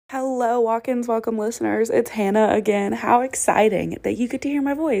Hello, Walk-ins, welcome listeners. It's Hannah again. How exciting that you get to hear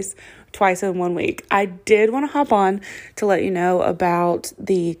my voice twice in 1 week. I did want to hop on to let you know about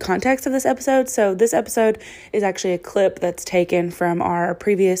the context of this episode. So this episode is actually a clip that's taken from our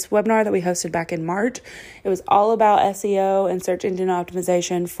previous webinar that we hosted back in March. It was all about SEO and search engine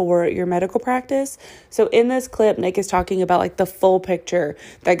optimization for your medical practice. So in this clip, Nick is talking about like the full picture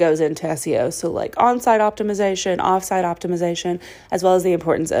that goes into SEO. So like on-site optimization, off-site optimization, as well as the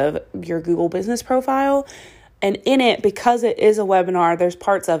importance of your Google business profile. And in it, because it is a webinar, there's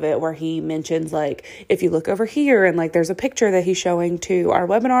parts of it where he mentions, like, if you look over here and like there's a picture that he's showing to our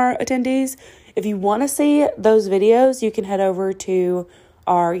webinar attendees. If you want to see those videos, you can head over to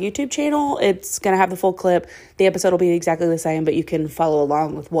our YouTube channel. It's going to have the full clip. The episode will be exactly the same, but you can follow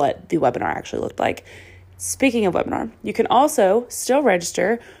along with what the webinar actually looked like. Speaking of webinar, you can also still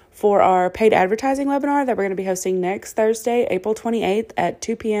register for our paid advertising webinar that we're going to be hosting next Thursday, April 28th at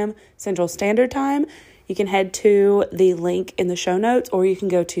 2 p.m. Central Standard Time. You can head to the link in the show notes, or you can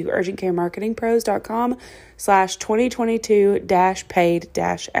go to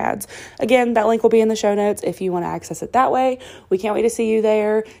urgentcaremarketingpros.com/2022-paid-ads. Again, that link will be in the show notes if you want to access it that way. We can't wait to see you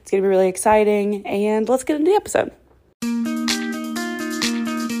there. It's going to be really exciting, and let's get into the episode.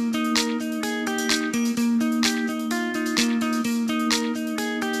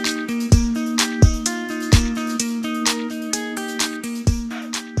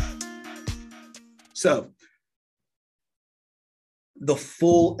 So the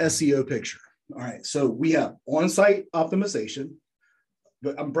full SEO picture. All right. So we have on-site optimization,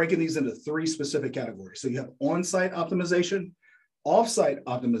 but I'm breaking these into three specific categories. So you have on-site optimization, off-site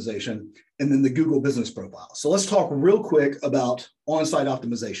optimization, and then the Google business profile. So let's talk real quick about on-site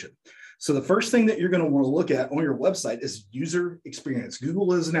optimization. So the first thing that you're going to want to look at on your website is user experience.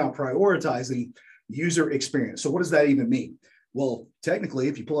 Google is now prioritizing user experience. So what does that even mean? Well, technically,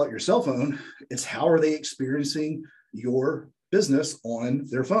 if you pull out your cell phone, it's how are they experiencing your business on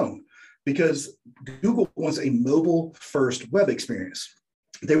their phone? Because Google wants a mobile-first web experience.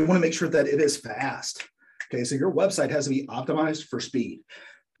 They want to make sure that it is fast. Okay, so your website has to be optimized for speed.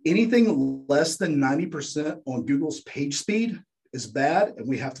 Anything less than 90% on Google's page speed is bad, and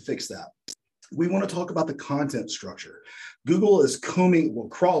we have to fix that. We want to talk about the content structure. Google is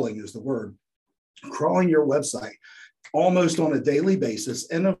crawling is the word, crawling your website almost on a daily basis.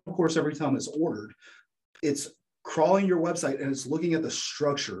 And of course, every time it's ordered, it's crawling your website and it's looking at the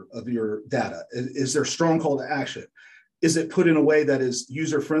structure of your data. Is there a strong call to action? Is it put in a way that is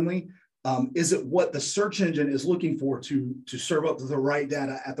user-friendly? Is it what the search engine is looking for to serve up the right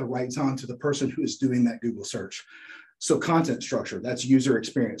data at the right time to the person who is doing that Google search? So content structure, that's user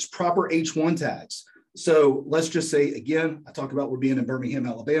experience. Proper H1 tags. So let's just say, again, I talk about we're being in Birmingham,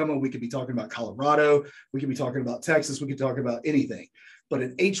 Alabama. We could be talking about Colorado. We could be talking about Texas. We could talk about anything. But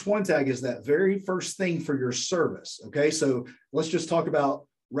an H1 tag is that very first thing for your service. Okay, so let's just talk about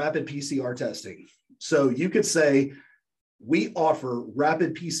rapid PCR testing. So you could say, we offer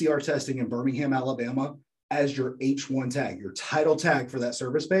rapid PCR testing in Birmingham, Alabama as your H1 tag, your title tag for that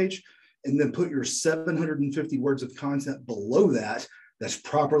service page, and then put your 750 words of content below that. That's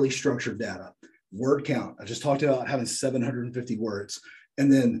properly structured data. Word count. I just talked about having 750 words. And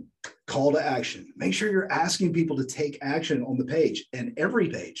then call to action. Make sure you're asking people to take action on the page and every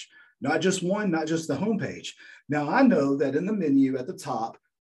page, not just one, not just the home page. Now, I know that in the menu at the top,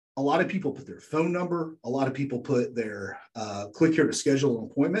 a lot of people put their phone number. A lot of people put their click here to schedule an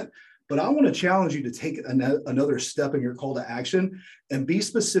appointment. But I want to challenge you to take another step in your call to action and be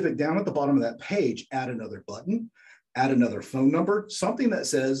specific down at the bottom of that page. Add another button. Add another phone number, something that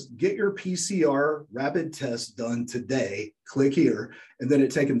says, get your PCR rapid test done today, click here, and then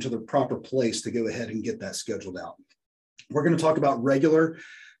it take them to the proper place to go ahead and get that scheduled out. We're going to talk about regular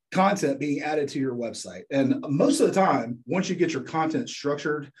content being added to your website. And most of the time, once you get your content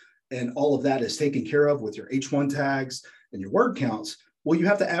structured and all of that is taken care of with your H1 tags and your word counts, well, you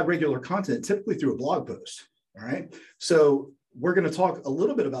have to add regular content, typically through a blog post, all right? So we're going to talk a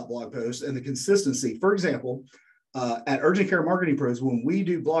little bit about blog posts and the consistency. For example, at Urgent Care Marketing Pros, when we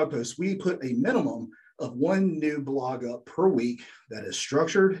do blog posts, we put a minimum of one new blog up per week that is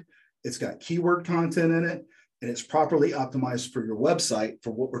structured. It's got keyword content in it, and it's properly optimized for your website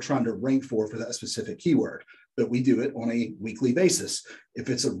for what we're trying to rank for that specific keyword. But we do it on a weekly basis. If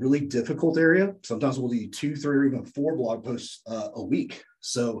it's a really difficult area, sometimes we'll do 2, 3, or even 4 blog posts a week.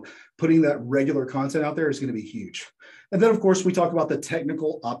 So putting that regular content out there is going to be huge. And then, of course, we talk about the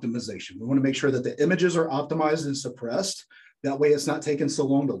technical optimization. We want to make sure that the images are optimized and suppressed. That way, it's not taking so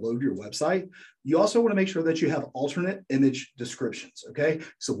long to load your website. You also want to make sure that you have alternate image descriptions, okay?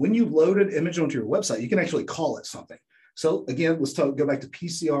 So when you load an image onto your website, you can actually call it something. So again, go back to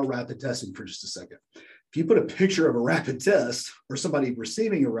PCR rapid testing for just a second. If you put a picture of a rapid test or somebody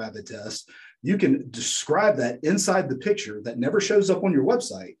receiving a rapid test, you can describe that inside the picture that never shows up on your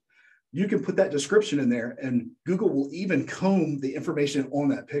website. You can put that description in there, and Google will even comb the information on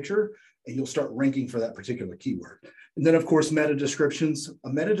that picture, and you'll start ranking for that particular keyword. And then, of course, meta descriptions. A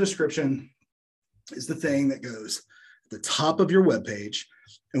meta description is the thing that goes at the top of your web page.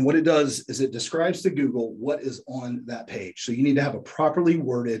 And what it does is it describes to Google what is on that page. So you need to have a properly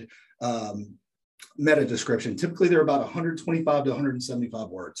worded meta description. Typically, they're about 125 to 175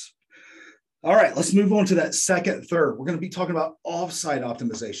 words. All right, let's move on to that second third. We're going to be talking about offsite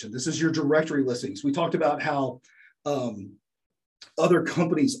optimization. This is your directory listings. We talked about how other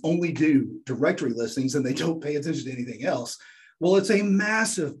companies only do directory listings and they don't pay attention to anything else. Well, it's a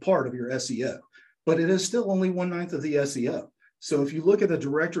massive part of your SEO, but it is still only 1/9 of the SEO. So if you look at the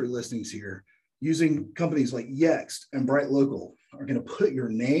directory listings here, using companies like Yext and BrightLocal are going to put your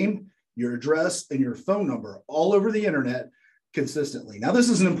name, your address, and your phone number all over the internet consistently. Now, this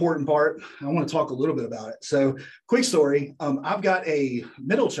is an important part. I want to talk a little bit about it. So quick story. I've got a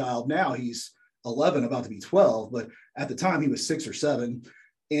middle child now. He's 11, about to be 12, but at the time he was 6 or 7.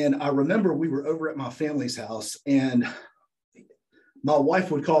 And I remember we were over at my family's house, and my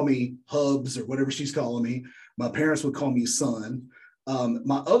wife would call me Hubs or whatever she's calling me. My parents would call me son.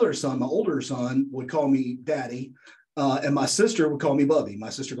 My other son, my older son, would call me daddy. And my sister would call me Bubby. My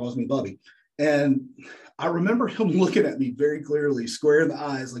sister calls me Bubby. And I remember him looking at me very clearly, square in the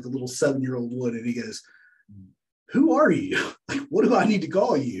eyes like a little 7-year-old would. And he goes, "Who are you? Like, what do I need to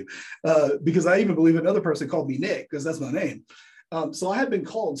call you?" Because I even believe another person called me Nick, because that's my name. So I had been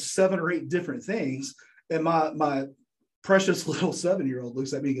called 7 or 8 different things. And my precious little 7-year-old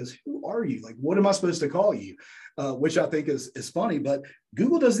looks at me and goes, "Who are you? Like, what am I supposed to call you?" Which I think is funny, but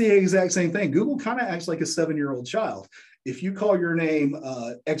Google does the exact same thing. Google kind of acts like a 7-year-old child. If you call your name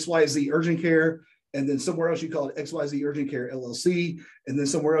XYZ Urgent Care, and then somewhere else you call it XYZ Urgent Care LLC, and then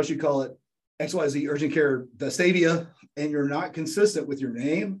somewhere else you call it XYZ Urgent Care Vestavia, and you're not consistent with your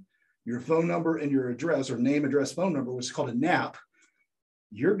name, your phone number, and your address, or name, address, phone number, which is called a NAP,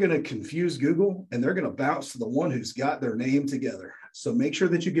 you're going to confuse Google, and they're going to bounce to the one who's got their name together. So make sure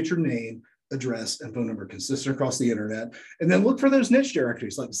that you get your name, address, and phone number consistent across the internet. And then look for those niche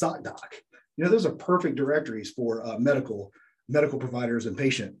directories like ZocDoc. You know, those are perfect directories for medical providers and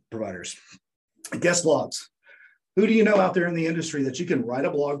patient providers. Guest blogs. Who do you know out there in the industry that you can write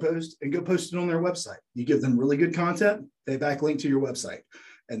a blog post and go post it on their website? You give them really good content, they backlink to your website,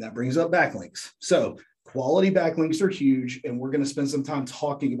 and that brings up backlinks. So quality backlinks are huge, and we're going to spend some time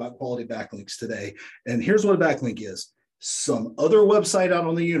talking about quality backlinks today. And here's what a backlink is: some other website out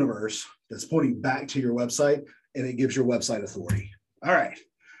on the universe that's pointing back to your website, and it gives your website authority. All right.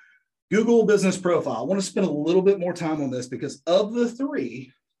 Google Business Profile. I want to spend a little bit more time on this because of the 3,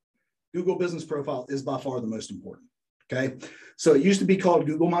 Google Business Profile is by far the most important. Okay. So it used to be called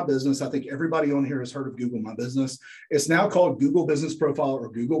Google My Business. I think everybody on here has heard of Google My Business. It's now called Google Business Profile or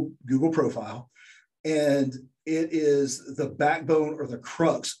Google Profile. And it is the backbone or the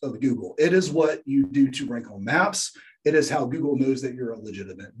crux of Google. It is what you do to rank on maps. It is how Google knows that you're a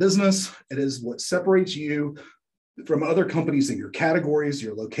legitimate business. It is what separates you from other companies in your categories,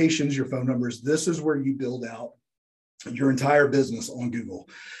 your locations, your phone numbers. This is where you build out your entire business on Google.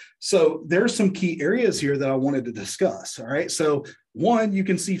 So there's some key areas here that I wanted to discuss. All right. So one, you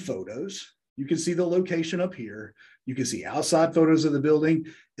can see photos. You can see the location up here. You can see outside photos of the building.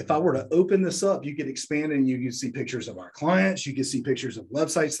 If I were to open this up, you could expand and you can see pictures of our clients. You can see pictures of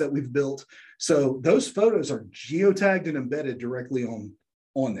websites that we've built. So those photos are geotagged and embedded directly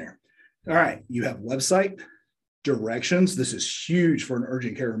on there. All right. You have website directions. This is huge for an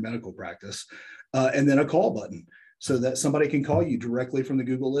urgent care or medical practice. And then a call button, so that somebody can call you directly from the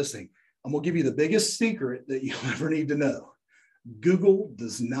Google listing. I'm going to give you the biggest secret that you'll ever need to know. Google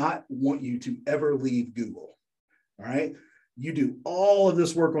does not want you to ever leave Google. All right. You do all of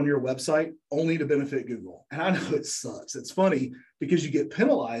this work on your website only to benefit Google. And I know it sucks. It's funny because you get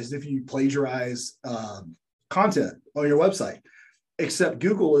penalized if you plagiarize content on your website, except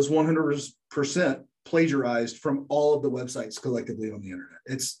Google is 100% plagiarized from all of the websites collectively on the internet.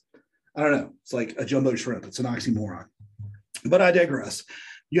 I don't know. It's like a jumbo shrimp. It's an oxymoron. But I digress.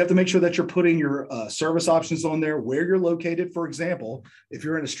 You have to make sure that you're putting your service options on there, where you're located. For example, if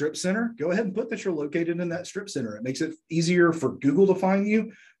you're in a strip center, go ahead and put that you're located in that strip center. It makes it easier for Google to find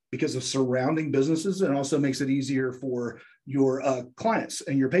you because of surrounding businesses, and also makes it easier for your clients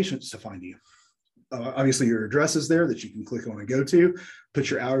and your patients to find you. Obviously, your address is there that you can click on and go to, put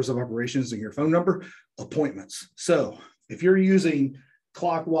your hours of operations and your phone number, appointments. So if you're using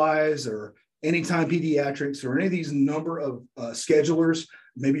Clockwise or Anytime Pediatrics or any of these number of schedulers,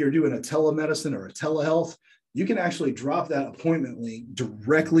 maybe you're doing a telemedicine or a telehealth, you can actually drop that appointment link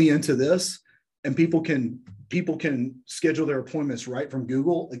directly into this, and people can schedule their appointments right from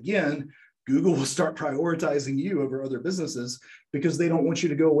Google. Again, Google will start prioritizing you over other businesses because they don't want you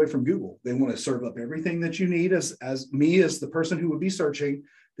to go away from Google. They want to serve up everything that you need as me, as the person who would be searching.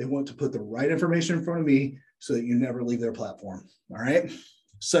 They want to put the right information in front of me so that you never leave their platform. All right.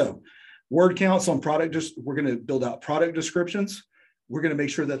 So word counts on product, we're going to build out product descriptions. We're going to make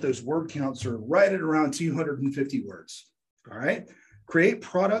sure that those word counts are right at around 250 words. All right. Create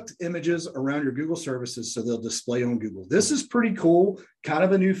product images around your Google services so they'll display on Google. This is pretty cool, kind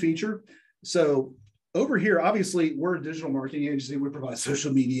of a new feature. So over here, obviously, we're a digital marketing agency. We provide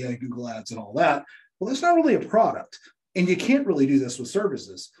social media, Google Ads, and all that. Well, that's not really a product. And you can't really do this with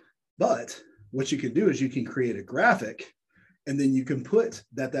services. But what you can do is you can create a graphic, and then you can put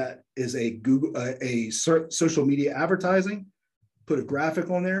that is a social media advertising, put a graphic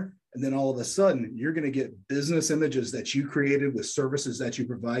on there, and then all of a sudden, you're going to get business images that you created with services that you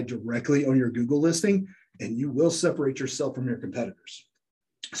provide directly on your Google listing, and you will separate yourself from your competitors.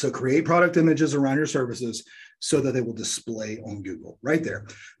 So create product images around your services so that they will display on Google right there.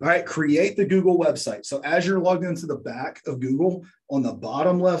 All right, create the Google website. So as you're logged into the back of Google, on the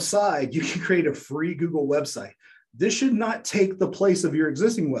bottom left side, you can create a free Google website. This should not take the place of your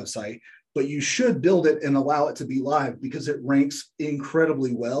existing website, but you should build it and allow it to be live because it ranks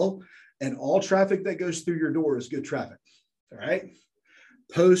incredibly well. And all traffic that goes through your door is good traffic. All right.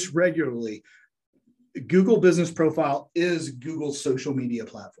 Post regularly. Google Business Profile is Google's social media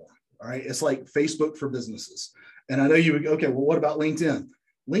platform. All right. It's like Facebook for businesses. And I know you would, okay, well, what about LinkedIn?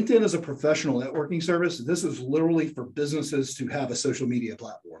 LinkedIn is a professional networking service. This is literally for businesses to have a social media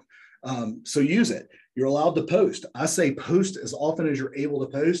platform. So use it. You're allowed to post. I say post as often as you're able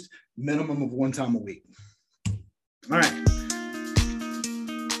to post, minimum of 1 time a week. All right.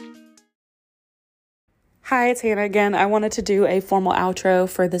 Hi, it's Hannah again. I wanted to do a formal outro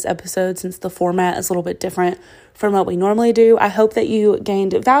for this episode since the format is a little bit different from what we normally do. I hope that you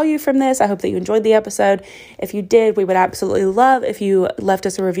gained value from this. I hope that you enjoyed the episode. If you did, we would absolutely love if you left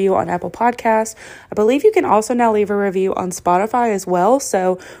us a review on Apple Podcasts. I believe you can also now leave a review on Spotify as well.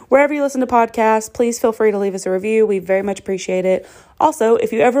 So wherever you listen to podcasts, please feel free to leave us a review. We very much appreciate it. Also,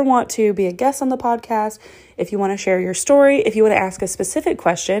 if you ever want to be a guest on the podcast, if you want to share your story, if you want to ask a specific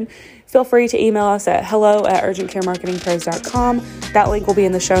question, feel free to email us at hello@urgentcaremarketingpros.com. That link will be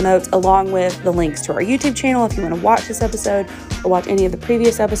in the show notes, along with the links to our YouTube channel if you want to watch this episode or watch any of the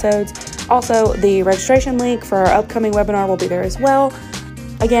previous episodes. Also, the registration link for our upcoming webinar will be there as well.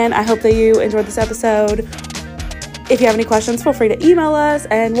 Again, I hope that you enjoyed this episode. If you have any questions, feel free to email us,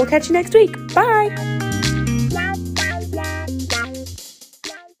 and we'll catch you next week. Bye!